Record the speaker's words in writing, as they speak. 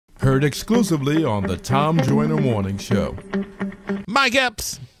Heard exclusively on the Tom Joyner Morning Show. Mike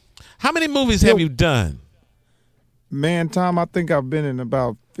Epps, how many movies have you done? Man, Tom, I think I've been in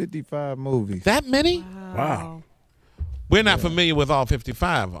about 55 movies. That many? Wow. We're not familiar with all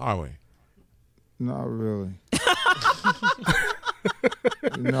 55, are we? Not really.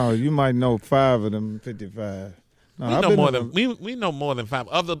 No, you might know 5 of them 55. No, We know more than 5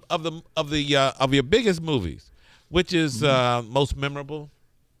 of your biggest movies. Which is most memorable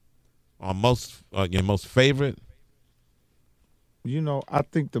or your most favorite? You know, I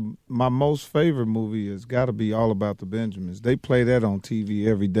think my most favorite movie has got to be All About the Benjamins. They play that on TV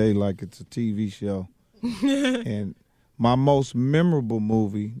every day like it's a TV show. And my most memorable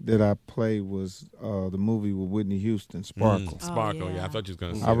movie that I played was the movie with Whitney Houston, Sparkle. Sparkle, yeah. I thought you was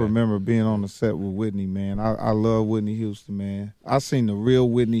going to say I remember being on the set with Whitney, man. I love Whitney Houston, man. I seen the real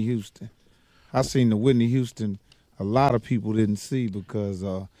Whitney Houston. I seen the Whitney Houston a lot of people didn't see because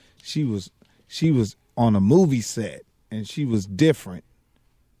she was on a movie set and she was different.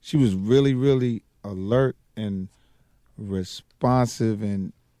 She was really, really alert and responsive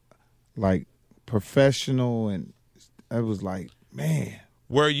and like professional, and I was like, man.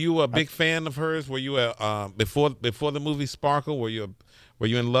 Were you a big fan of hers? Were you before the movie Sparkle? Were you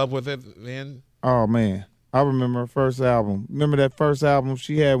in love with it then? Oh man, I remember her first album. Remember that first album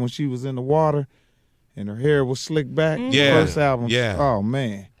she had when she was in the water and her hair was slicked back? Yeah. First album. Yeah. Oh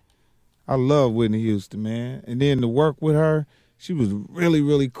man, I love Whitney Houston, man. And then to work with her, she was really,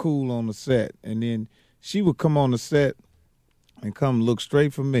 really cool on the set. And then she would come on the set and come look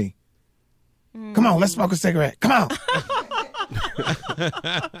straight for me. Come on, let's smoke a cigarette. Come on.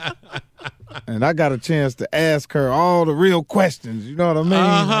 And I got a chance to ask her all the real questions. You know what I mean?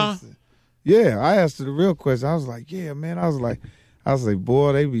 Uh-huh. Yeah, I asked her the real question. I was like, yeah, man. I was like,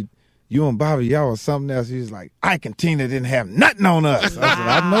 boy, they be, you and Bobby, y'all was something else. He was like, Ike and Tina didn't have nothing on us. I said,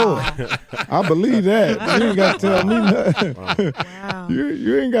 I know it. I believe that. You ain't got to tell me nothing. Wow.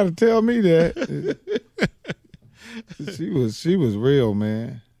 You ain't got to tell me that. She was real,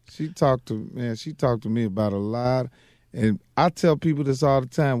 man. She talked to me about a lot. And I tell people this all the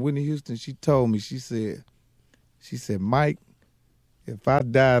time. Whitney Houston, she told me, she said, Mike, if I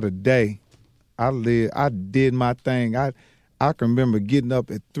die today, I did my thing. I can remember getting up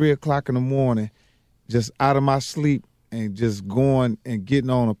at 3 o'clock in the morning, just out of my sleep and just going and getting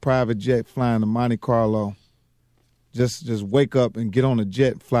on a private jet flying to Monte Carlo. Just wake up and get on a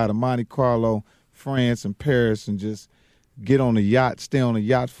jet, fly to Monte Carlo, France and Paris, and just get on a yacht, stay on a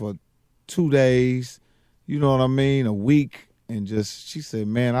yacht for 2 days, you know what I mean, a week, and she said,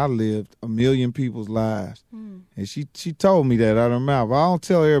 man, I lived a million people's lives. And she told me that out of her mouth. I don't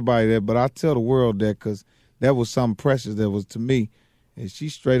tell everybody that, but I tell the world that because that was something precious that was to me. And she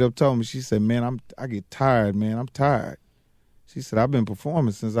straight up told me, she said, man, I get tired, man. I'm tired. She said, I've been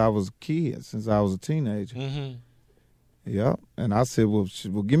performing since I was a kid, since I was a teenager. Mm-hmm. Yep. And I said, well,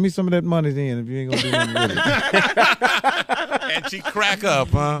 give me some of that money then if you ain't going to do nothing with it. And she crack up,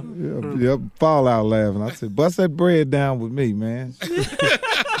 huh? Yep. Fall out laughing. I said, bust that bread down with me, man.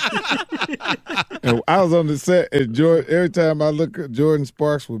 And I was on the set, and every time I look at Jordan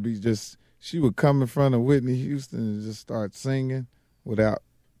Sparks would be she would come in front of Whitney Houston and just start singing without,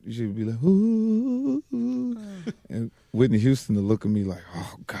 she would be like, ooh. And Whitney Houston would look at me like,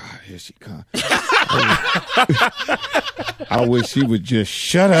 oh, God, here she comes. I wish she would just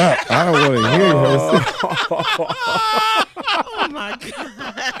shut up. I don't want to hear her. Oh, my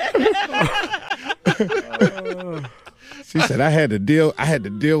God. She said I had to deal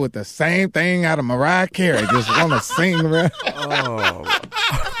with the same thing out of Mariah Carey. Just want to sing around.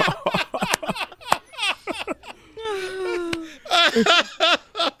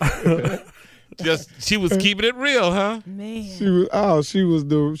 She was keeping it real, huh? Man. She was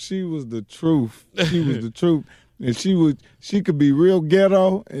the truth. She was the truth. And she could be real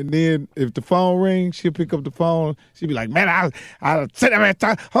ghetto, and then if the phone rings, she'll pick up the phone. She'd be like, man, I'll sit there and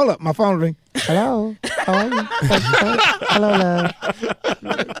talk. Hold up, my phone ring. Hello? How are you? Hello,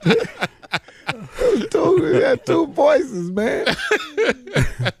 love. Two voices, man.